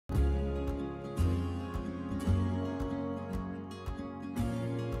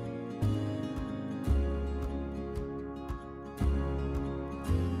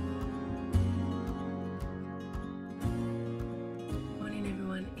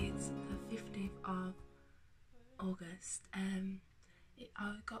of August.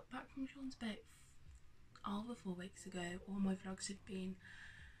 I got back from Sean's about over 4 weeks ago. All my vlogs have been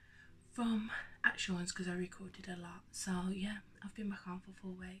from at Sean's because I recorded a lot. So yeah, I've been back home for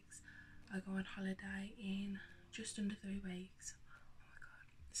 4 weeks. I go on holiday in just under 3 weeks. Oh my god.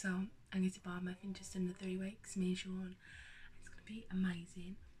 So I'm going to Barmouth in just under 3 weeks, me and Sean. It's going to be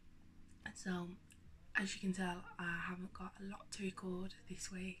amazing. So as you can tell, I haven't got a lot to record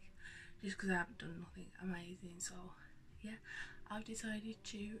this week just because I haven't done nothing amazing. So yeah, I've decided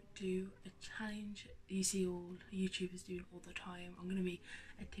to do a challenge you see all YouTubers doing all the time. I'm going to be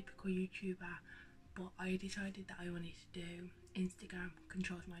a typical YouTuber, but I decided that I wanted to do Instagram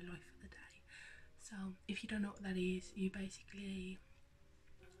controls my life for the day. So if you don't know what that is, you basically,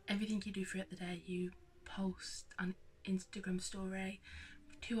 everything you do throughout the day, you post an Instagram story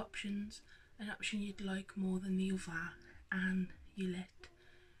with 2 options, an option you'd like more than the other, and you let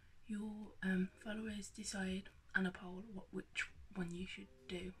your followers decide on a poll which one you should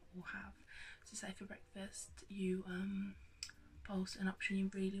do or have. So say for breakfast you post an option you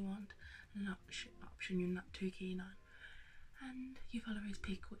really want and an option you're not too keen on, and your followers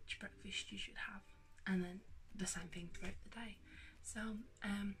pick which breakfast you should have, and then the same thing throughout the day. So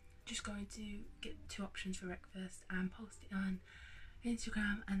just going to get 2 options for breakfast and post it on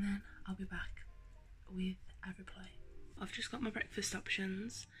Instagram, and then I'll be back with a reply. I've just got my breakfast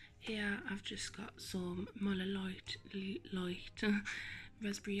options. Here I've just got some Muller light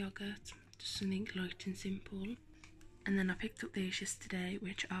raspberry yogurt, just something light and simple. And then I picked up these yesterday,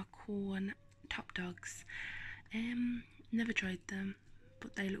 which are corn top dogs. Never tried them,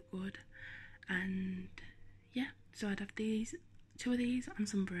 but they look good. And yeah, so I'd have these, 2 of these on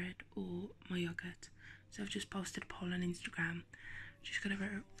some bread or my yogurt. So I've just posted a poll on Instagram. Just gotta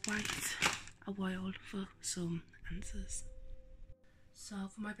wait a while for some answers. So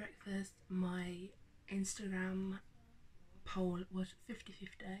for my breakfast, my Instagram poll was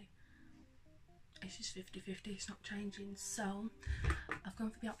 50-50. It's just 50-50, it's not changing. So I've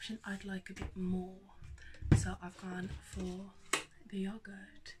gone for the option I'd like a bit more. So I've gone for the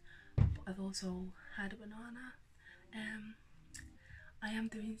yogurt, but I've also had a banana. I am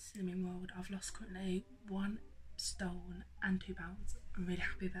doing slimming mode. I've lost currently 1 stone and 2 pounds. I'm really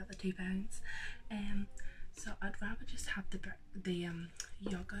happy about the 2 pounds. So I'd rather just have the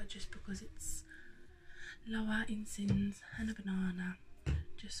yogurt just because it's lower in sins, and a banana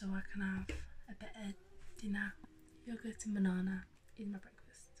just so I can have a better dinner. Yogurt and banana is my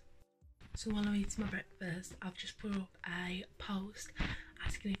breakfast. So while I'm eating my breakfast, I've just put up a post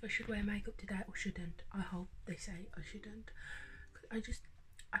asking if I should wear makeup today or shouldn't. I hope they say I shouldn't. I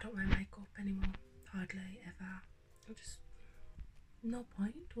don't wear makeup anymore, hardly ever. No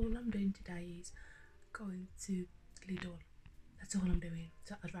point. All I'm doing today is going to Lidl. That's all I'm doing.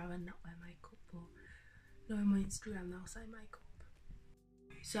 So I'd rather not wear makeup, but knowing my Instagram, they'll say makeup.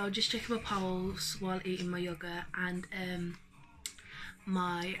 So just checking my polls while eating my yogurt, and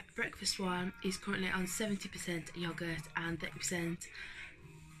my breakfast one is currently on 70% yogurt and 30%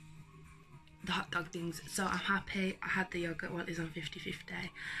 the hot dog things. So I'm happy I had the yogurt while it's on 50-50.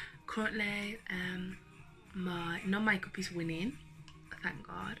 Currently my non-makeup is winning, thank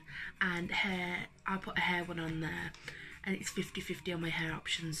god, and hair, I put a hair one on there and it's 50-50 on my hair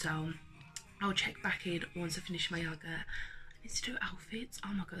option. So I'll check back in once I finish my yogurt. I need to do outfits.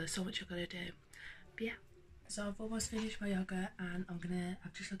 Oh my god, there's so much I've got to do. But yeah, so I've almost finished my yogurt and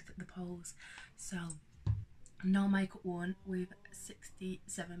I've just looked at the polls. So no makeup one with 67%.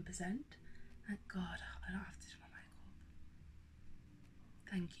 Thank god I don't have to do my makeup.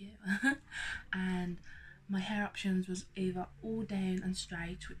 Thank you. And my hair options was either all down and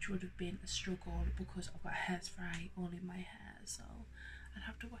straight, which would have been a struggle because I've got hairspray all in my hair, so I'd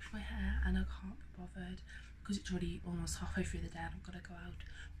have to wash my hair and I can't be bothered because it's already almost halfway through the day and I've got to go out.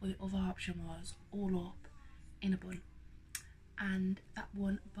 Or the other option was all up in a bun, and that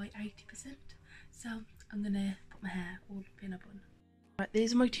won by 80%. So I'm gonna put my hair all up in a bun. Right,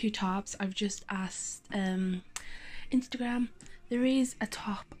 these are my 2 tops. I've just asked Instagram. There is a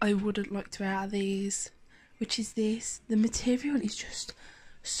top I wouldn't like to wear out of these, which is this. The material is just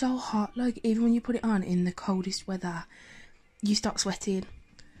so hot, like even when you put it on in the coldest weather you start sweating.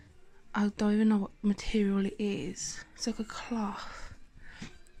 I don't even know what material it is. It's like a cloth,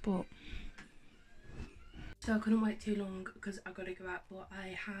 but so I couldn't wait too long because I got to go out. But I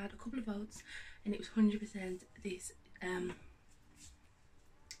had a couple of votes and it was 100% this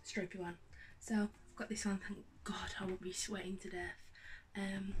stripy one. So I've got this on. Thank god I won't be sweating to death.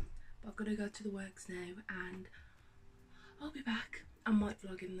 But I've got to go to the works now and I'll be back. I might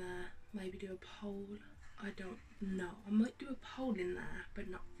vlog in there, maybe do a poll I don't know. I might do a poll in there, but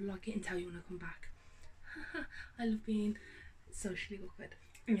not vlog it and tell you when I come back. I love being socially awkward.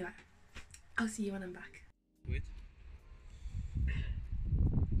 Anyway, I'll see you when I'm back. Wait.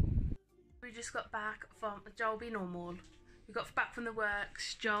 We just got back from Joel be normal. We got back from the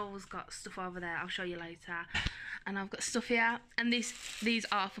works. Joel's got stuff over there. I'll show you later. And I've got stuff here. And these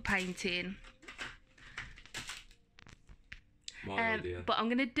are for painting. But I'm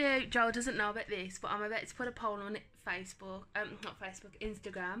gonna do. Joel doesn't know about this, but I'm about to put a poll on Facebook. Not Facebook,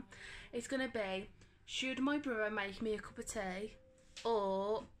 Instagram. It's gonna be: should my brother make me a cup of tea,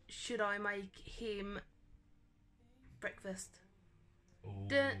 or should I make him breakfast?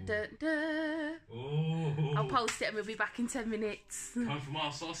 Dun, dun, dun. Oh. I'll post it and we'll be back in 10 minutes. Time for my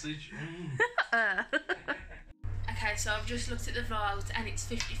sausage. Okay, so I've just looked at the vlogs and it's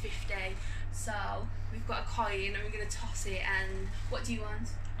 50-50. So we've got a coin and we're going to toss it. And what do you want?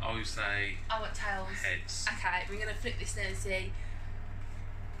 I would say I want tails. heads. Okay, we're going to flip this now and see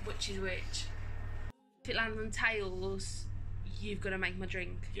which is which. If it lands on tails, you've got to make my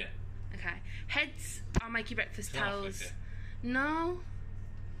drink. Yeah. Okay. Heads, I'll make you breakfast. Can I Tails. flip it? No.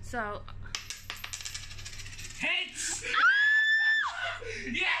 So. Heads!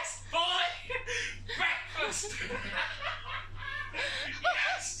 Yes, boy! Breakfast!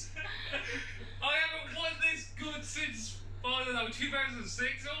 Yes! I haven't won this good since, I don't know,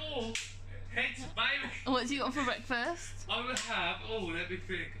 2006. Oh, heads, baby. What do you want for breakfast? I would have, let me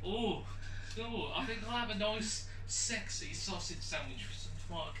think. I think I'll have a nice, sexy sausage sandwich with some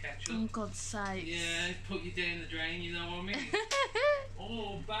tomato ketchup. Oh, God's sake. Yeah, put you down the drain, you know what I mean?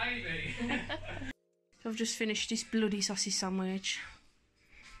 Oh, baby. So I've just finished this bloody sausage sandwich.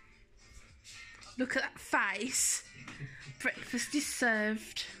 Look at that face. Breakfast is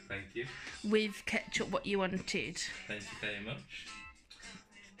served. Thank you. With ketchup, what you wanted. Thank you very much.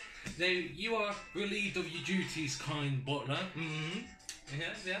 Now, you are relieved of your duties, kind butler.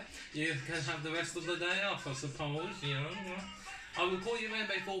 Yeah. You can have the rest of the day off, I suppose, you know. I will call you around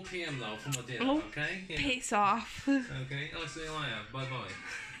by 4 PM though for my dinner, okay? Yeah. Piss off. Okay, I'll see you later.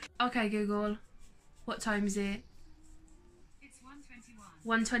 Bye-bye. Okay, Google. What time is it? It's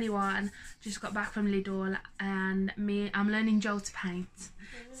 1:21. 1:21. Just got back from Lidl and I'm learning Joel to paint.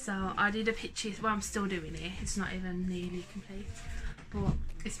 So I did a picture, well I'm still doing it, it's not even nearly complete. But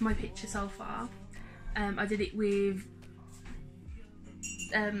it's my picture so far. I did it with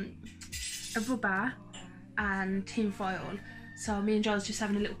a rubber and tin foil. So me and Joel's just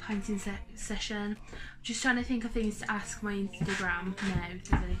having a little painting session. Just trying to think of things to ask my Instagram now, if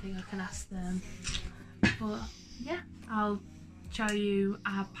there's anything I can ask them. But yeah, I'll show you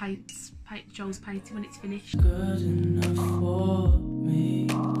our Joel's painting when it's finished. Good enough for me.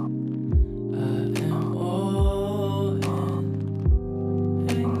 I am all in.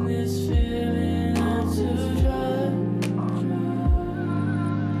 Hang this feeling until dry.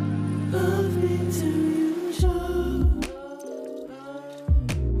 Love me till you show.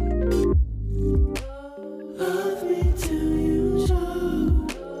 Love me till you show.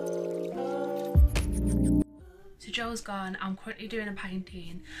 So Joel's gone. I'm currently doing a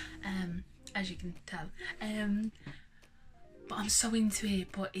painting, as you can tell. But I'm so into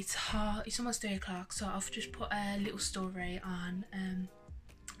it, but it's hard. It's almost 3 o'clock, so I've just put a little story on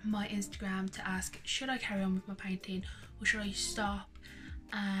my Instagram to ask, should I carry on with my painting or should I stop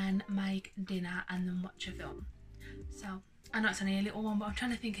and make dinner and then watch a film? So I know it's only a little one, but I'm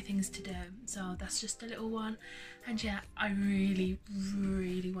trying to think of things to do, so that's just a little one. And yeah, I really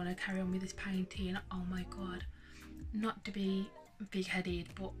want to carry on with this painting. Oh my god, not to be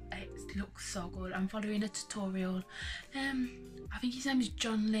big-headed, but it looks so good. I'm following a tutorial. I think his name is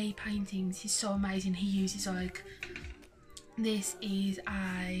John Lee Paintings. He's so amazing. He uses like, this is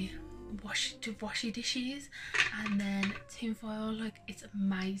a washy dishes and then tin foil. Like, it's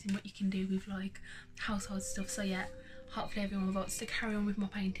amazing what you can do with like household stuff. So yeah, hopefully everyone votes to carry on with my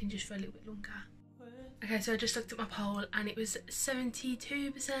painting just for a little bit longer. Okay, so I just looked at my poll and it was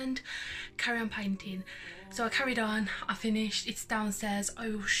 72% carry on painting. So I carried on, I finished, it's downstairs. I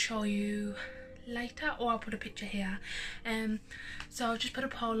will show you later, or I'll put a picture here. So I've just put a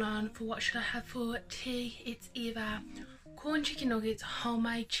poll on for what should I have for tea. It's either corn chicken nuggets,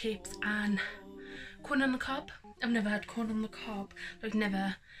 homemade chips and corn on the cob. I've never had corn on the cob. I've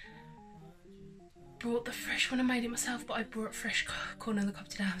never brought the fresh one. I made it myself, but I brought fresh corn on the cob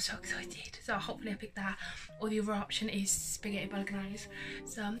today. I'm so excited. So hopefully I pick that, or the other option is spaghetti bolognese.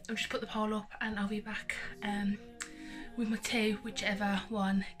 So I'll just put the poll up and I'll be back with my tea, whichever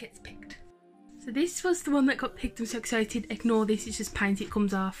one gets picked. So this was the one that got picked. I'm so excited. Ignore this, it's just paint, it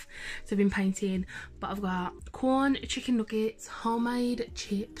comes off. So I've been painting, but I've got corn, chicken nuggets, homemade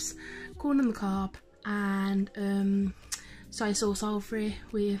chips, corn on the cob and soy sauce Alfredo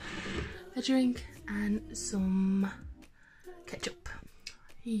with a drink and some ketchup.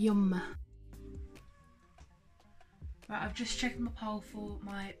 Yum. Right, I've just checked my poll for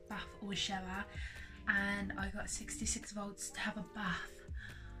my bath or shower and I got 66 votes to have a bath,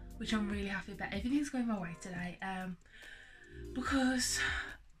 which I'm really happy about. Everything's going my way today because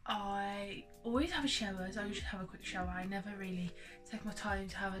I always have a shower, so I usually have a quick shower. I never really take my time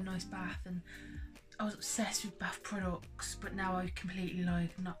to have a nice bath, and I was obsessed with bath products, but now I've completely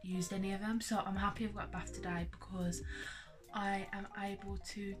like not used any of them. So I'm happy I've got a bath today because I am able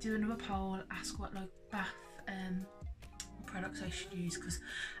to do another poll, ask what like bath products I should use, because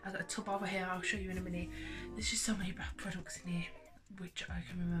I've got a tub over here, I'll show you in a minute. There's just so many bath products in here which I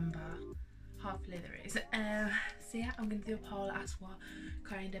can remember. Hopefully there is. So yeah, I'm going to do a poll, ask what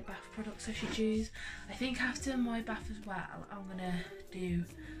kind of bath products I should use. I think after my bath as well, I'm going to do,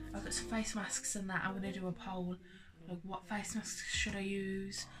 I've got some face masks and that, I'm going to do a poll, like what face masks should I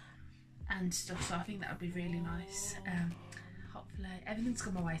use and stuff, so I think that would be really nice. Hopefully, everything's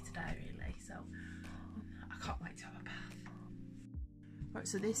come my way today really, so I can't wait to have a bath. Right,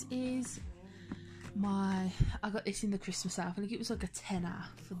 so this is I got this in the Christmas sale. I think it was like a tenner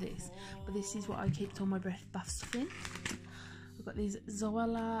for this, but this is what I keep all my bath stuff in. I've got these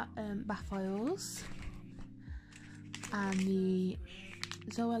Zoella bath oils and the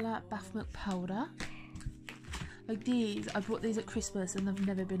Zoella bath milk powder. Like these, I bought these at Christmas and they've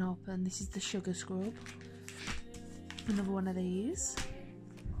never been opened. This is the sugar scrub. Another one of these.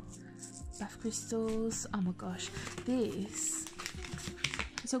 Bath crystals. Oh my gosh, this.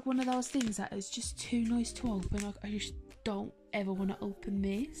 It's like one of those things that is just too nice to open. Like, I just don't ever want to open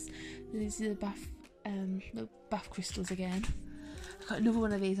this. This is the bath crystals again. I got another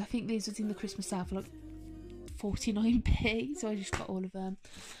one of these. I think these was in the Christmas sale for like 49p, so I just got all of them.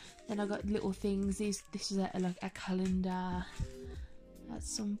 Then I got little things. This is like a calendar.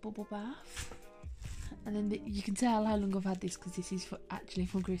 That's some bubble bath. And then you can tell how long I've had this because this is actually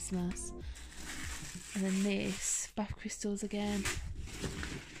for Christmas. And then this bath crystals again.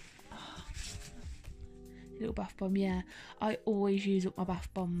 Little bath bomb, yeah. I always use up my bath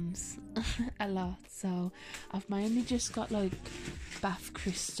bombs a lot, so I've mainly just got like bath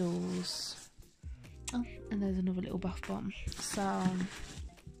crystals. Oh, and there's another little bath bomb. So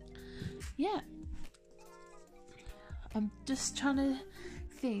yeah, I'm just trying to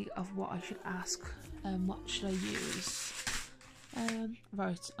think of what I should ask. What should I use?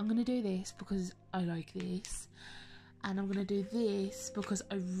 Right, I'm gonna do this because I like this. And I'm going to do this because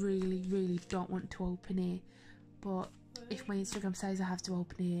I really don't want to open it, but if my Instagram says I have to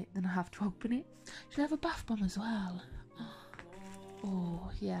open it, then I have to open it. Should I have a bath bomb as well? Oh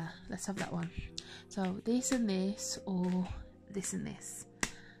yeah, let's have that one. So this and this, or this and this.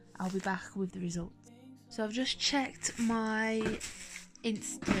 I'll be back with the results. So I've just checked my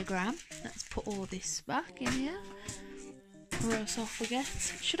Instagram. Let's put all this back in here or else I'll forget.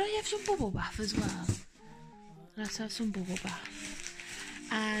 Should I have some bubble bath as well? Let's have some bubble bath.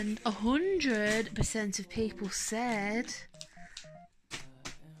 And 100% of people said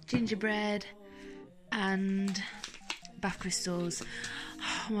gingerbread and bath crystals.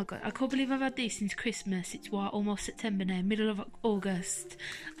 Oh my god, I can't believe I've had these since Christmas. It's what, almost September now, middle of August,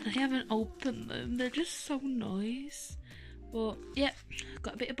 and I haven't opened them. They're just so nice. But yep,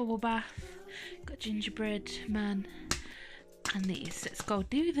 got a bit of bubble bath, got gingerbread man, and these. Let's go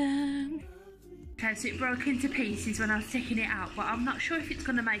do them. Okay, so it broke into pieces when I was taking it out, but I'm not sure if it's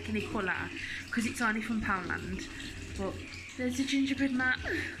going to make any colour because it's only from Poundland. But there's a gingerbread mat.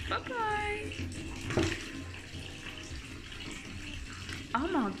 Bye-bye. Oh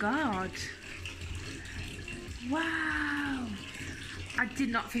my god. Wow. I did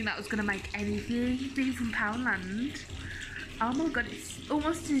not think that was going to make anything being from Poundland. Oh my god, it's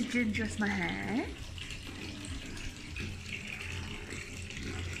almost as ginger as my hair.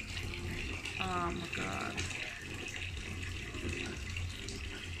 Oh my god.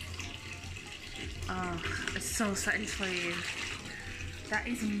 Oh, it's so satisfying. That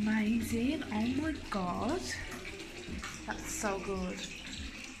is amazing. Oh my god. That's so good.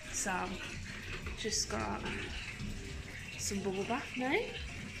 So, just got some bubble bath now.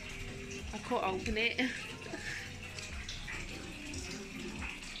 I can't open it.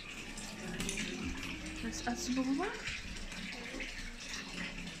 Let's add some bubble bath.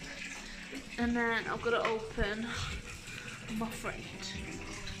 And then I've got to open my friend.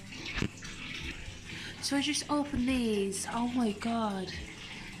 So I just opened these. Oh my god.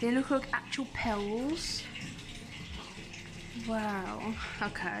 They look like actual pills. Wow.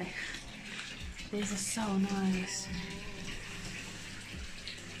 Okay. These are so nice.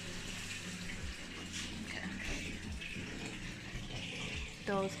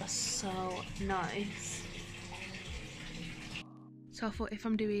 those are so nice. So I thought if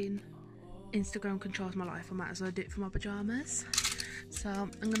I'm doing Instagram controls my life, I might as well do it for my pyjamas. So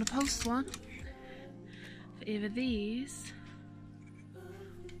I'm gonna post one for either these.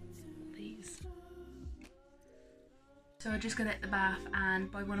 So I just got out the bath,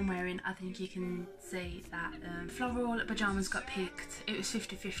 and by what I'm wearing I think you can see that floral pyjamas got picked. It was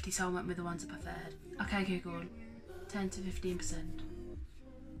 50-50, so I went with the ones I preferred. Okay Google, 10 to 15%.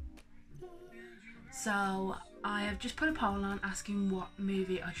 So I have just put a poll on asking what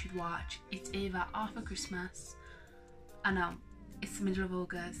movie I should watch. It's either Arthur Christmas, I know it's the middle of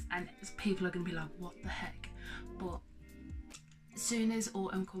August and people are going to be like what the heck, but as soon as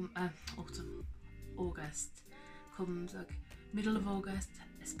August comes, like middle of August,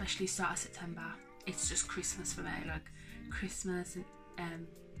 especially start of September, it's just Christmas for me, like Christmas and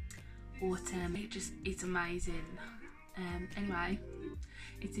autumn, it's amazing. Anyway,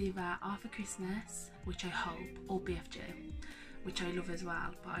 it's either Arthur Christmas, which I hope, or BFG, which I love as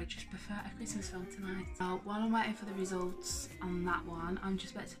well, but I just prefer a Christmas film tonight. So while I'm waiting for the results on that one, I'm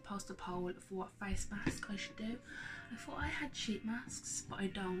just about to post a poll for what face mask I should do. I thought I had sheet masks, but I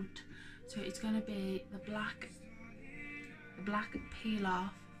don't. So it's going to be the black peel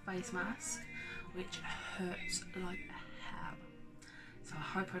off face mask, which hurts like hell. So I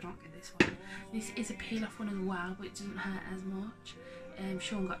hope I don't get this one. This is a peel off one as well, but it doesn't hurt as much.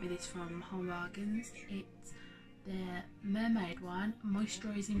 Sean got me this from Home Bargains. It's the mermaid one,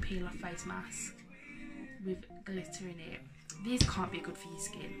 moisturising peel off face mask with glitter in it. These can't be good for your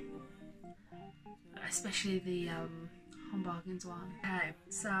skin, especially the Home Bargains one. Okay,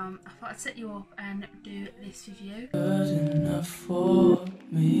 so I thought I'd set you up and do this with you. Good enough for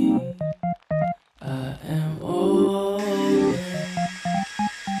me. I am old,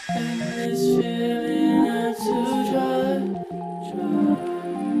 and this feeling had to try.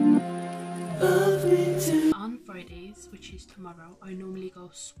 Love me too. On Fridays, which is tomorrow, I normally go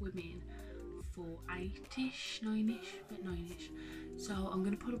swimming for 8ish, 9ish, but 9ish. So I'm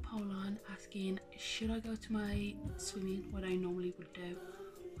going to put a poll on asking, should I go to my swimming, what I normally would do,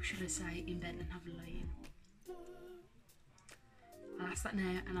 or should I stay in bed and have a lie-in? I'll ask that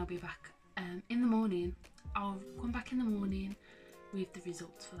now and I'll be back in the morning. I'll come back in the morning with the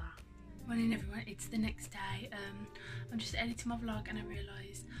results for that. Morning everyone, it's the next day. I'm just editing my vlog and I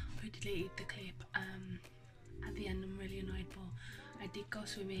realised I deleted the clip at the end. I'm really annoyed, but I did go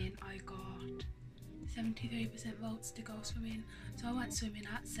swimming. I got 73% votes to go swimming, so I went swimming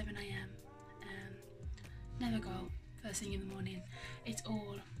at 7 AM. Never go first thing in the morning. It's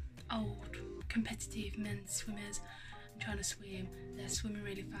all old competitive men's swimmers. I'm trying to swim, they're swimming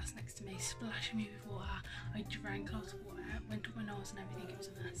really fast next to me, splashing me with water. I drank lots of water, went up my nose and everything, it was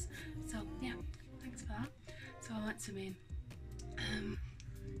a mess. So yeah, thanks for that. So I went swimming,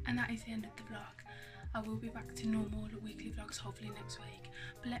 and that is the end of the vlog. I will be back to normal weekly vlogs hopefully next week,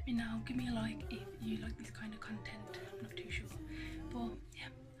 but let me know, give me a like if you like this kind of content. I'm not too sure, but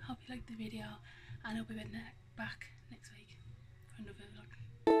yeah, hope you liked the video and I'll be back next week for another vlog.